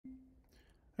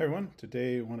Hi everyone,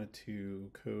 today I wanted to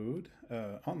code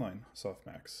Online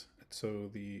Softmax. So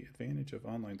the advantage of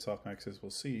Online Softmax, as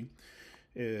we'll see,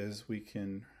 is we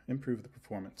can improve the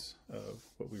performance of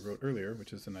what we wrote earlier,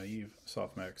 which is the naive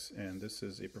softmax, and this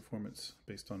is a performance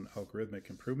based on algorithmic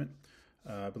improvement.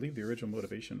 I believe the original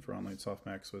motivation for Online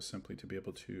Softmax was simply to be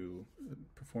able to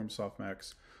perform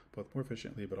softmax both more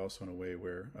efficiently, but also in a way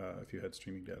where if you had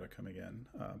streaming data coming in.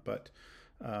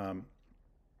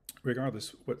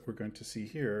 Regardless, what we're going to see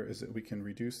here is that we can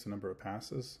reduce the number of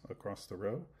passes across the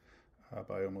row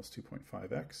by almost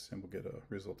 2.5x, and we'll get a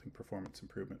resulting performance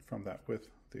improvement from that with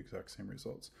the exact same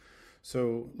results.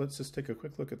 So let's just take a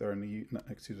quick look at our naive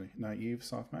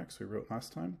softmax we wrote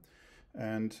last time.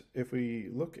 And if we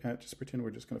look at, just pretend we're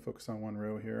just going to focus on one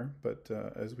row here, but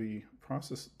as we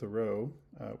process the row,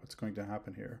 what's going to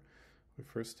happen here? We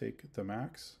first take the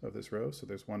max of this row, so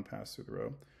there's one pass through the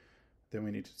row. Then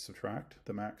we need to subtract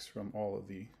the max from all of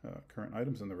the current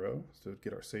items in the row to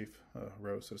get our safe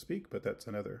row, so to speak, but that's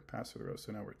another pass through the row.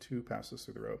 So now we're two passes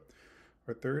through the row.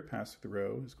 Our third pass through the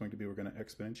row is going to be, we're going to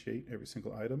exponentiate every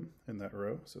single item in that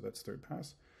row, so that's third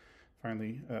pass.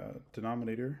 Finally,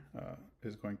 denominator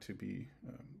is going to be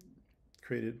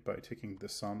created by taking the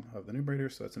sum of the numerator,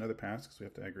 so that's another pass because we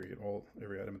have to aggregate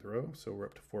every item in the row, so we're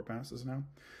up to 4 passes now.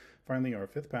 Finally, our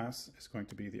fifth pass is going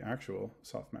to be the actual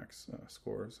softmax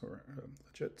scores, or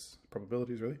legits,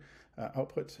 probabilities really,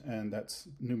 output, and that's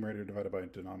numerator divided by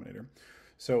denominator.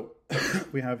 So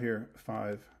we have here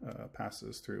 5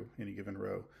 passes through any given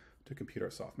row to compute our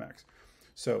softmax.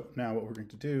 So now what we're going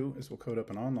to do is we'll code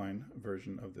up an online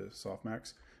version of the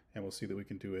softmax, and we'll see that we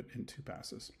can do it in 2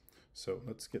 passes. So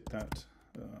let's get that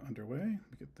underway. Let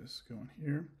me get this going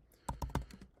here.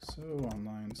 So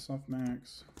Online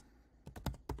Softmax.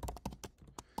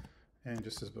 And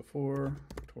just as before,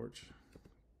 torch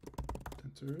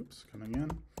tensor, coming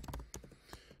in,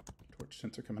 torch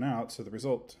tensor coming out. So the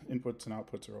result, inputs and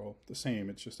outputs are all the same.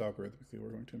 It's just algorithmically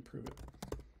we're going to improve it.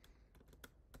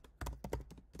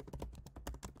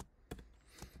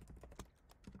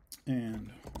 And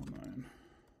online.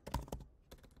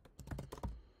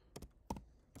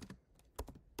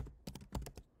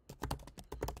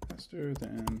 Faster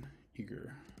than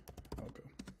eager. Algo.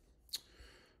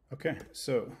 Okay,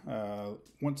 so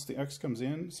once the X comes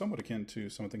in, somewhat akin to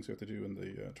some of the things we have to do in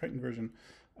the Triton version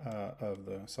of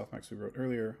the softmax we wrote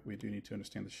earlier, we do need to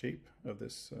understand the shape of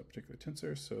this particular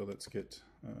tensor. So let's get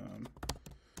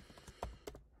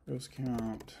rows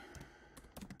count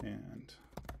and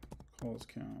calls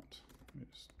count. Let me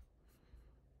just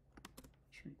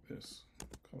shrink this,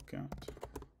 call count.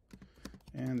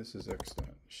 And this is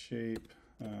x.shape.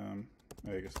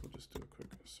 I guess we'll just do a quick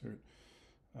assert.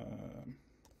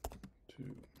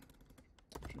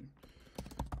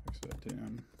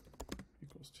 X.dim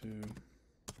equals 2.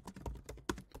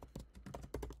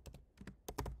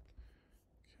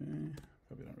 Okay,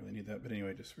 probably don't really need that, but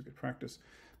anyway, just for good practice.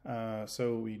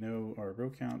 So we know our row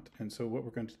count, and so what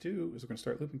we're going to do is we're going to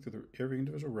start looping through every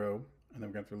individual row, and then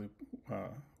we're going to loop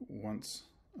once,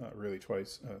 really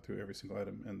twice, through every single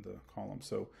item in the column.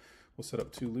 So we'll set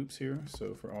up 2 loops here.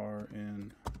 So for r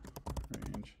in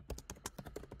range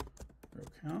row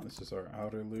count, this is our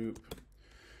outer loop.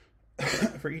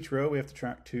 For each row, we have to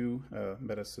track 2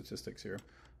 meta statistics here.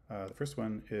 The first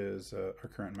one is our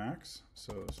current max.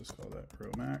 So let's just call that row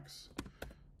max.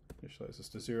 Initialize this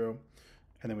to 0.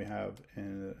 And then we have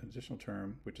an additional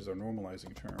term, which is our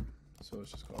normalizing term. So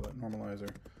let's just call that normalizer.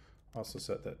 Also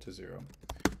set that to 0.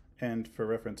 And for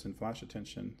reference in flash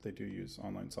attention, they do use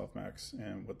Online Softmax,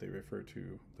 and what they refer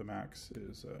to the max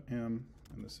is M,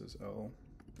 and this is L.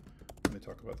 And they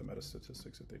talk about the meta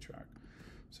statistics that they track.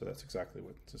 So that's exactly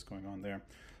what's going on there.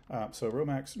 So row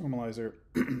max normalizer,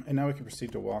 and now we can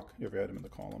proceed to walk every item in the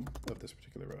column of this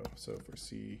particular row. So for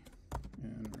C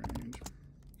in range,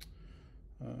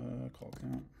 call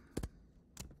count.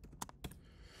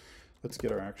 Let's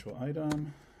get our actual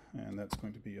item, and that's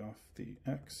going to be off the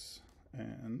X,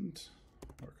 and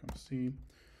R comes C,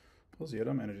 pulls the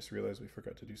item, and I just realized we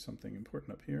forgot to do something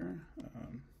important up here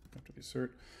after the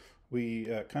assert. We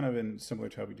kind of similar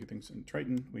to how we do things in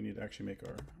Triton, we need to actually make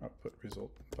our output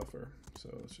result buffer. So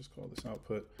let's just call this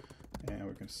output, and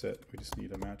we're going to set, we just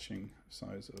need a matching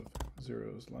size of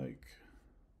zeros like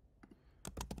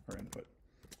our input.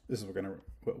 This is what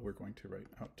we're going to write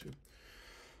out to.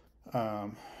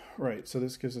 Right, so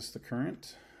this gives us the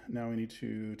current. Now we need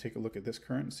to take a look at this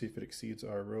current and see if it exceeds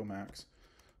our row max.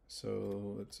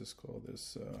 So let's just call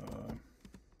this,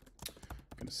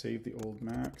 going to save the old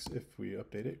max if we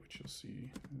update it, which you'll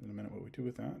see in a minute what we do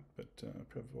with that, but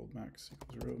prev old max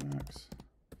equals row max.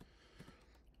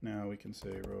 Now we can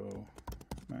say row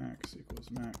max equals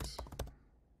max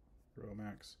row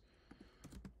max,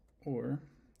 or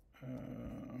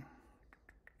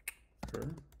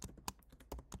cur.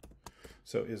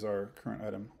 So is our current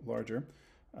item larger?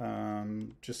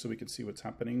 Just so we can see what's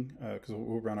happening, because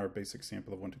we'll run our basic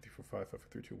sample of 1, 2, 3, 4, 5, 5, 4,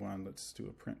 3, 2, 1. Let's do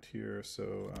a print here.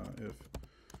 So if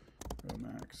row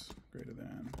max greater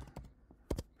than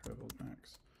prevalent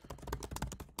max,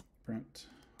 print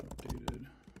updated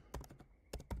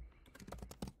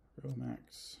row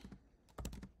max,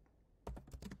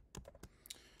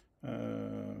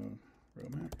 row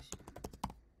max,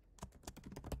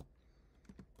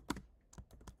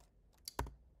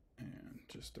 and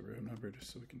just the row number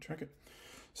just so we can track it.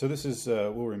 So this is,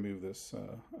 we'll remove this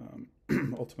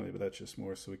ultimately, but that's just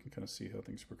more so we can kind of see how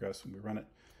things progress when we run it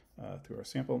through our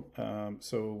sample.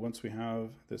 So once we have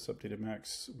this updated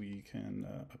max, we can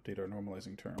update our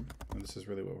normalizing term. And this is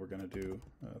really what we're going to do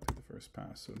through the first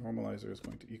pass. So normalizer is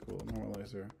going to equal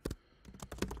normalizer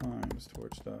times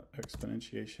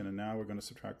torch.exponentiation. And now we're going to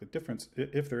subtract the difference,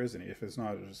 if there is any. If it's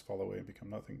not, it'll just fall away and become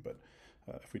nothing. But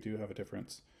if we do have a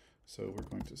difference, so we're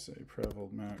going to say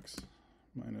preval max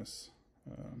minus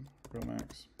row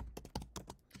max.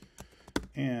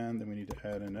 And then we need to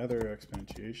add another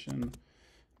exponentiation.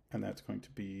 And that's going to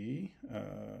be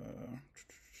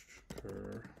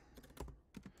cur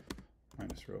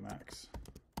minus row max.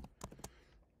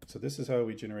 So this is how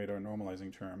we generate our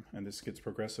normalizing term, and this gets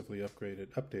progressively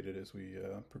updated as we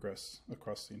progress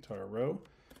across the entire row.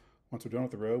 Once we're done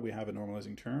with the row, we have a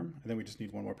normalizing term, and then we just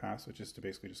need one more pass, which is to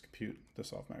basically just compute the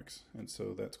softmax. And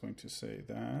so that's going to say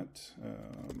that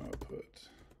output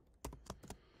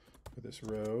for this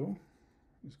row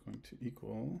is going to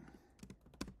equal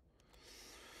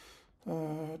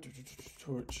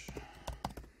torch.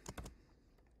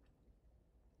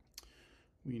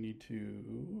 We need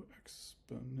to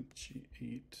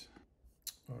exponentiate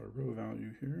our row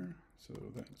value here. So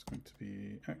that's going to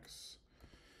be x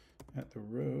at the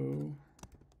row,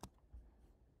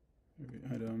 every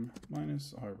item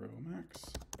minus our row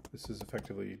max. This is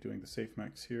effectively doing the safe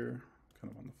max here,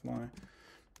 kind of on the fly.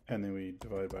 And then we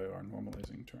divide by our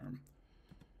normalizing term.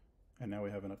 And now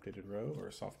we have an updated row, or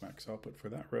a softmax output for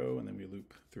that row, and then we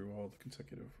loop through all the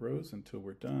consecutive rows until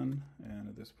we're done. And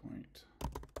at this point,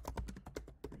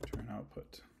 return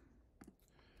output.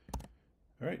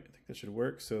 All right, I think that should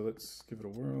work. So let's give it a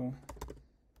whirl.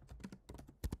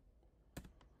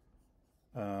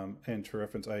 And for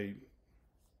reference, okay,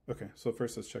 so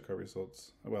first let's check our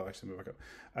results. Well, actually move back up.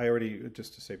 I already,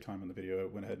 just to save time on the video, I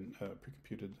went ahead and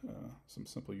pre-computed some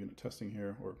simple unit testing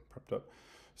here, or prepped up.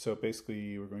 So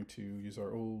basically, we're going to use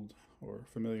our old or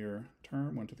familiar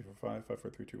term, 1, 2, 3, 4, 5, 5,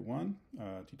 4, 3, 2, 1,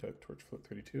 D-type torch float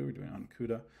 32. We're doing it on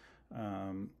CUDA.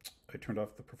 I turned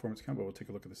off the performance count, but we'll take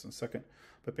a look at this in a second.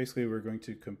 But basically, we're going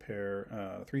to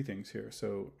compare three things here.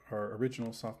 So our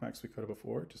original softmax we cut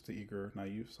before, just the eager,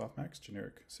 naive softmax,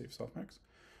 generic, safe softmax.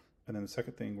 And then the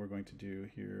second thing we're going to do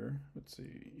here, let's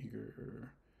see,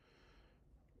 eager.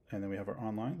 And then we have our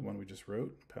online, the one we just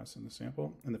wrote, pass in the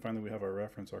sample. And then finally, we have our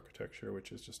reference architecture,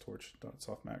 which is just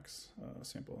torch.softmax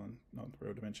sample and not the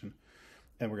row dimension.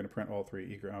 And we're going to print all three,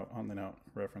 eager out, online out,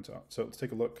 reference out. So let's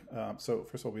take a look. So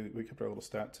first of all, we kept our little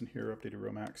stats in here. Updated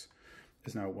row max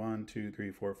is now 1, 2,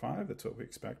 3, 4, 5. That's what we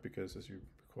expect because, as you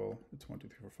recall, it's 1, 2,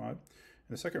 3, 4, 5. In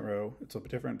the second row, it's a little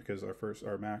bit different because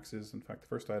our max is, in fact, the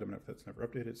first item, and that's never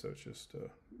updated. So it's just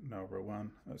now row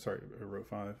 1, row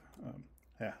 5.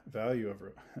 Value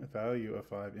of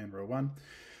 5 in row 1.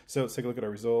 So let's take a look at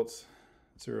our results.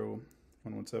 0,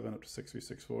 117 up to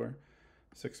 6364,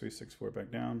 6364 back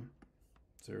down,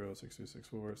 0,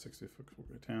 6364, 6364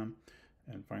 back down,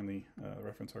 and finally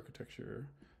reference architecture,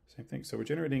 same thing. So we're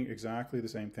generating exactly the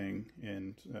same thing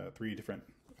in three different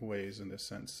ways in this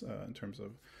sense, in terms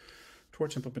of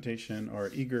torch implementation, our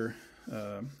eager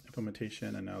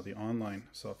implementation, and now the online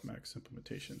softmax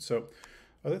implementation. So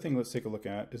other thing let's take a look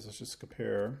at is let's just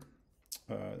compare,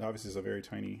 obviously it's a very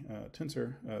tiny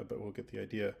tensor, but we'll get the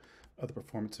idea of the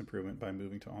performance improvement by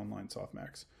moving to online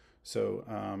softmax. So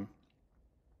I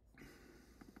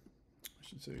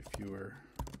should say fewer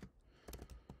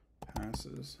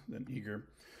passes than eager.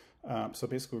 So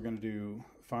basically we're going to do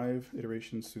 5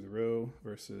 iterations through the row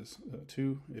versus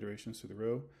 2 iterations through the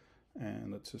row.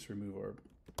 And let's just remove our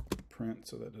print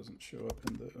so that doesn't show up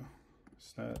in the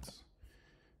stats.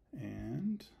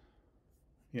 And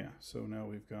yeah, so now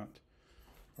we've got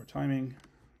our timing.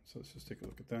 So let's just take a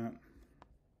look at that.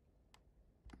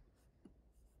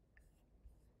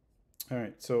 All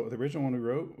right, so the original one we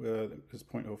wrote is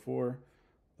 0.04.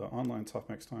 The online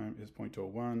softmax time is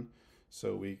 0.01.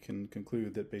 So we can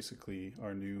conclude that basically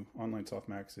our new online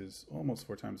softmax is almost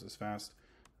 4 times as fast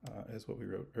as what we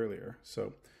wrote earlier.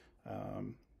 So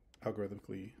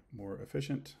algorithmically more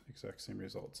efficient, exact same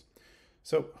results.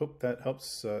 So hope that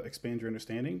helps expand your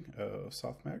understanding of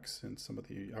Softmax and some of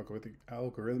the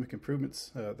algorithmic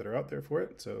improvements that are out there for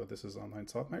it. So this is Online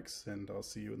Softmax, and I'll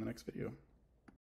see you in the next video.